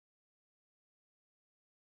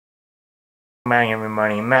back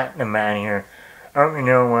everybody, Matt the Man here. Hope you're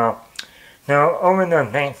doing well. So over the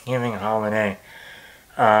Thanksgiving holiday,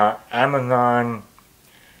 Amazon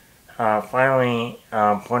finally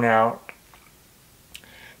put out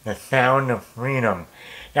The Sound of Freedom.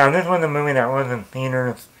 Now this was a movie that was in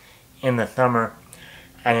theaters in the summer.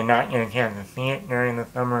 I did not get a chance to see it during the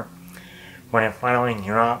summer, but it finally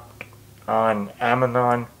dropped on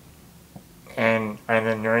Amazon, and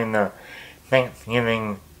then during the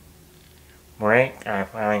Thanksgiving break, I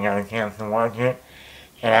finally got a chance to watch it,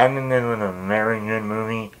 and I think this was a very good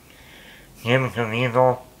movie. Jim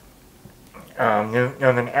Caviezel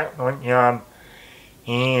does an excellent job.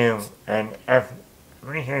 He is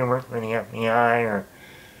pretty sure he works for the FBI or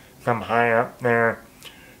some high up there,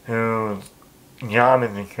 whose job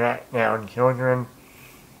is to track down children,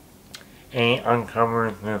 and he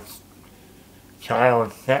uncovers this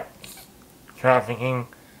child sex trafficking,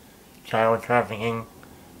 child sex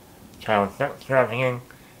trafficking,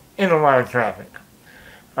 in a lot of traffic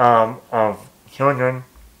of children,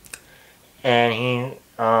 and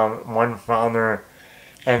one father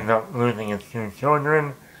ends up losing his two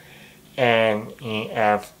children, and he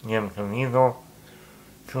asks Jim Caviezel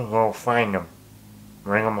to go find them,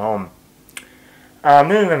 bring them home.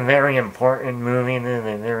 This is a very important movie. This is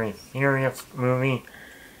a very serious movie.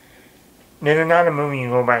 This is not a movie you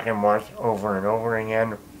go back and watch over and over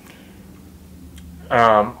again.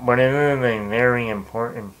 But it is a very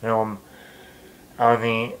important film.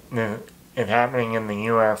 It's happening in the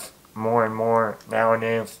U.S. more and more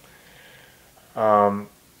nowadays. And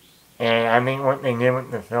I think what they did with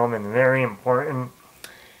the film is very important.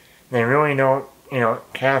 They really don't,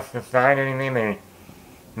 cast aside anything. They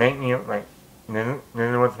make you, like, this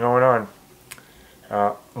is what's going on.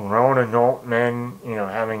 Grown adult men,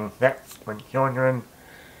 having sex with children,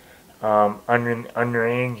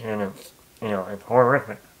 underage, and it's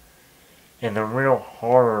horrific. It's a real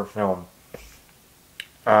horror film.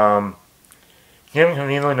 Jim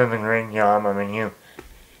Caviezel does a great job.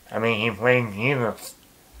 He played Jesus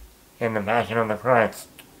in The Passion of the Christ.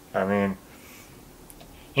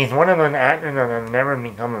 He's one of those actors that has never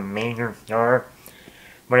become a major star,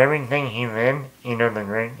 but everything he's in, he does a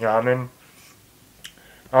great job in.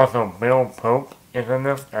 Also, Bill Pope is in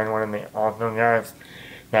this, and one of the awesome guys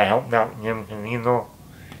that helped out Jim Caviezel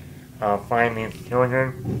find these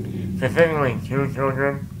children, specifically two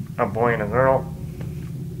children, a boy and a girl.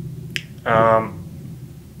 I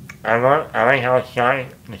like how it's shot.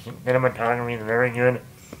 The cinematography is very good.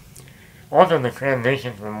 Also, the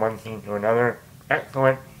transition from one scene to another,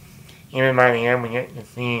 excellent. Even by the end,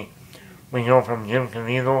 we go from Jim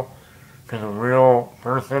Caviezel to the real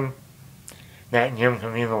person that Jim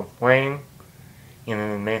Caviezel is playing.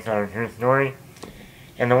 It's based on a true story.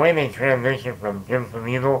 And the way they transition from Jim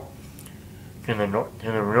Caviezel to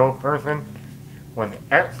the real person was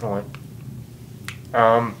excellent.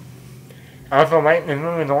 I also like this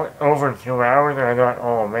movie was over 2 hours, and I thought,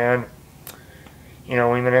 oh man,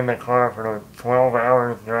 we've been in the car for 12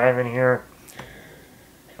 hours driving here.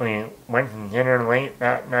 We went to dinner late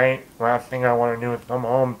that night. Last thing I want to do is come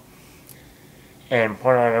home and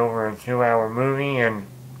put on over a 2-hour movie, and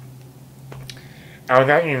I was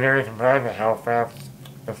actually very surprised at how fast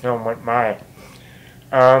the film went by.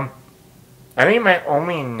 I think my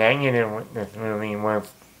only negative with this movie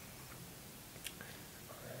was,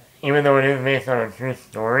 even though it is based on a true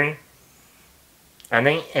story, I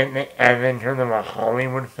think as in terms of a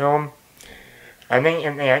Hollywood film, I think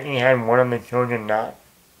if they actually had one of the children not,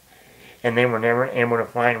 and they were never able to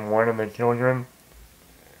find one of the children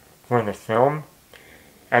for the film,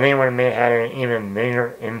 I think it would have had an even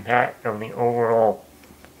bigger impact of the overall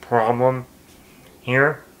problem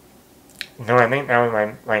here. So I think that was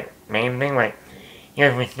my main thing.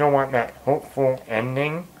 Yes, we still want that hopeful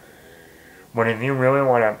ending, but if you really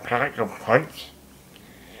want to pack a punch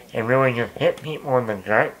and really just hit people in the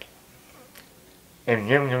gut, if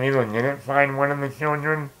Jim Caviezel didn't find one of the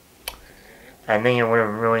children, I think it would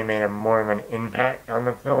have really made more of an impact on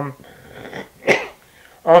the film.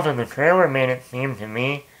 Also, the trailer made it seem to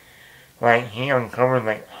me like he uncovered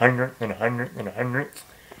hundreds and hundreds and hundreds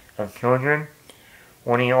of children,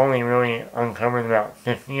 when he only really uncovered about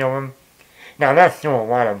 50 of them. Now, that's still a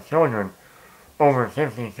lot of children. Over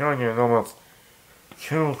 50 children is almost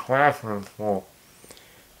 2 classrooms full.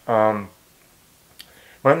 But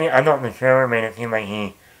I thought the trailer made it seem like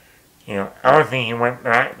he, obviously he went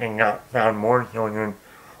back and found more children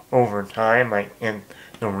over time, in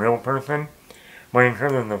the real person. But in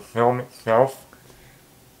terms of the film itself,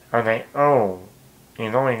 I was like, oh,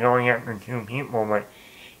 he's only going after 2 people, but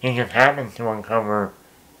he just happens to uncover,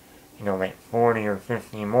 40 or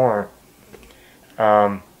 50 more.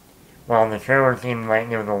 while the trailer seemed like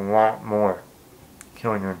there was a lot more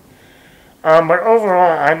children. But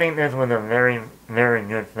overall, I think this was a very, very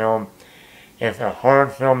good film. It's a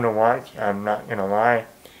hard film to watch, I'm not going to lie.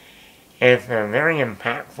 It's a very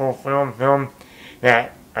impactful film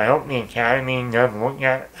that I hope the Academy does look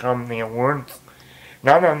at come the awards.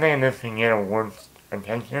 Not that I'm saying this can get awards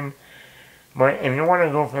attention, but if you want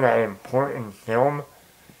to go for that important film,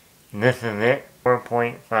 this is it.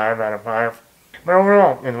 4.5 out of 5. But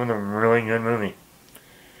overall, it was a really good movie.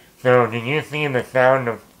 So, did you see The Sound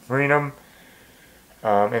of Freedom?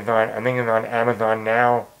 It's on, I think it's on Amazon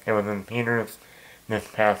now. It was in theaters this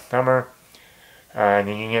past summer. Did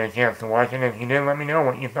you get a chance to watch it? If you did, let me know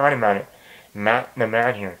what you thought about it. Matt the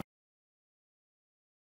Mad here.